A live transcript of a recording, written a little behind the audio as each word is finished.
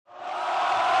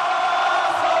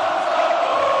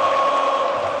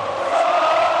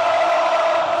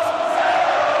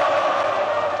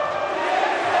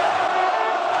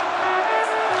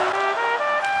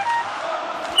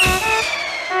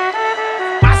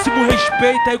todo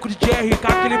respeito aí com o DJ SHEIK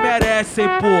que ele merece, hein,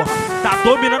 porra. Tá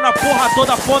dominando a porra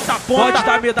toda, ponta a ponta. Pode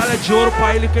dar medalha de ouro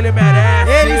pra ele que ele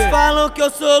merece. Eles falam que eu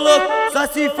sou louco, só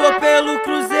se for pelo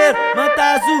Cruzeiro. Manta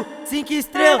azul, 5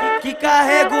 estrelas, que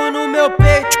carrego no meu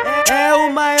peito. É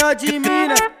o maior de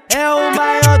Minas, é o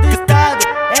maior do estado.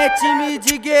 É time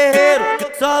de guerreiro,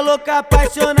 só louca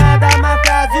apaixonada.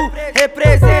 Máfia azul,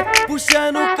 representa,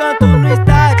 puxando o canto no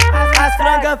estádio. As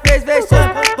frangas fez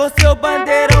vexame, com seu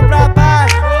bandeirão pra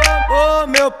baixo. Ô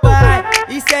meu pai,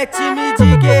 isso é time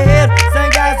de guerreiro.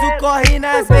 Sangue azul corre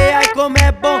nas veias, como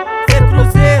é bom ser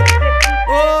Cruzeiro.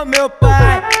 Ô meu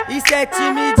pai, isso é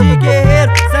time de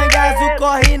guerreiro. Sangue azul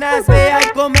corre nas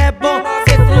veias, como é bom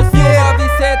ser Cruzeiro.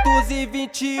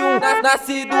 1921,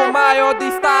 nascido maior do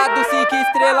estado. 5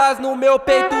 estrelas no meu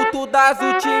peito, tu dás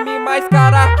o time mais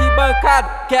caro, arquibancada,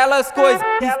 aquelas coisas,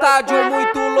 estádio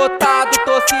muito lotado,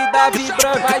 torcida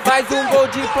vibrando, mais um gol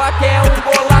de placa, é um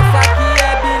golaço, aqui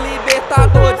é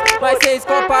bi-libertadores, mais 6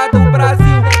 Copa do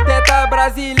Brasil, teta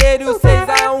brasileiro,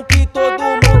 6-1 que todo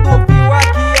mundo viu,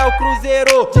 aqui é o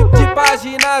Cruzeiro, de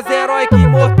páginas heróicas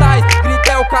imortais,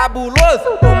 grita é o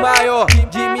cabuloso, o maior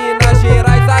de Minas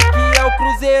Gerais, aqui é o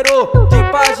Cruzeiro, de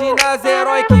páginas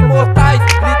heróicas imortais,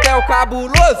 grita é o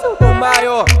cabuloso, o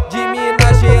maior de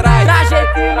Minas Gerais. Trajei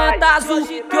com manta azul,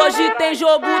 que hoje tem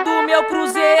jogo do meu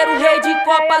Cruzeiro. Rei de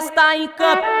Copas tá em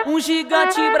campo, um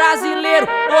gigante brasileiro.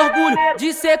 Orgulho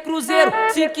de ser Cruzeiro,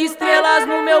 5 estrelas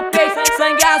no meu peito.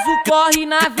 Sangue azul corre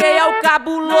na veia, o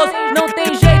cabuloso. Não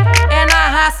tem jeito, é na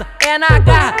raça, é na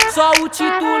garra, só o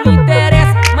título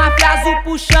interessa. Máfia azul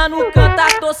puxando o canto,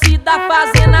 a torcida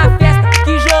fazendo a festa.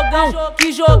 Que jogão,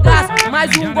 que jogaço, mais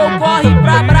um gol corre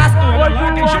pra braço. Hoje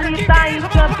o homem tá em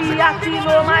campo e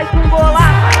assinou mais um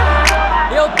golaço.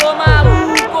 Eu tô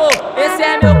maluco, esse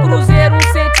é meu Cruzeiro, um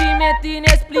sentimento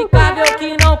inexplicável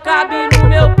que não cabe no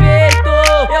meu peito.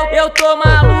 Eu tô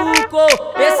maluco,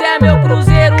 esse é meu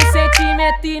Cruzeiro, um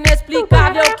sentimento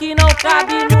inexplicável que não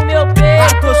cabe no meu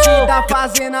peito. A torcida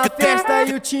fazendo a festa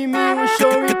e o time um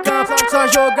show em campo. Só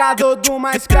jogador do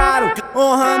mais caro,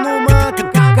 honrando o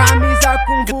manto. Camisa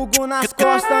com vulgo nas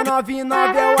costas,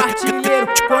 99 é o artilheiro.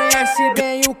 Conhece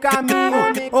bem o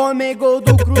caminho, homem gol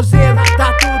do Cruzeiro.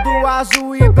 Tá tudo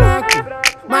azul e branco,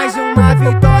 mais uma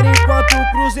vitória enquanto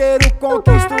o Cruzeiro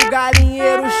conquista, o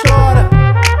galinheiro chora.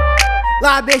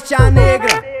 Lá bestia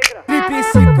negra,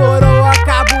 tríplice coroa,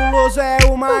 cabuloso é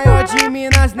o maior de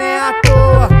Minas, nem à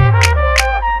toa.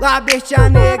 Lá bestia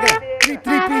negra,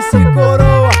 tríplice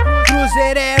coroa,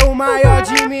 Cruzeiro é o maior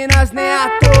de Minas, nem à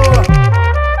toa.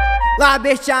 Lá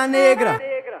bestia negra,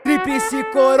 tríplice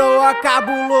coroa,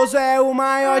 cabuloso é o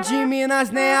maior de Minas,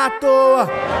 nem à toa.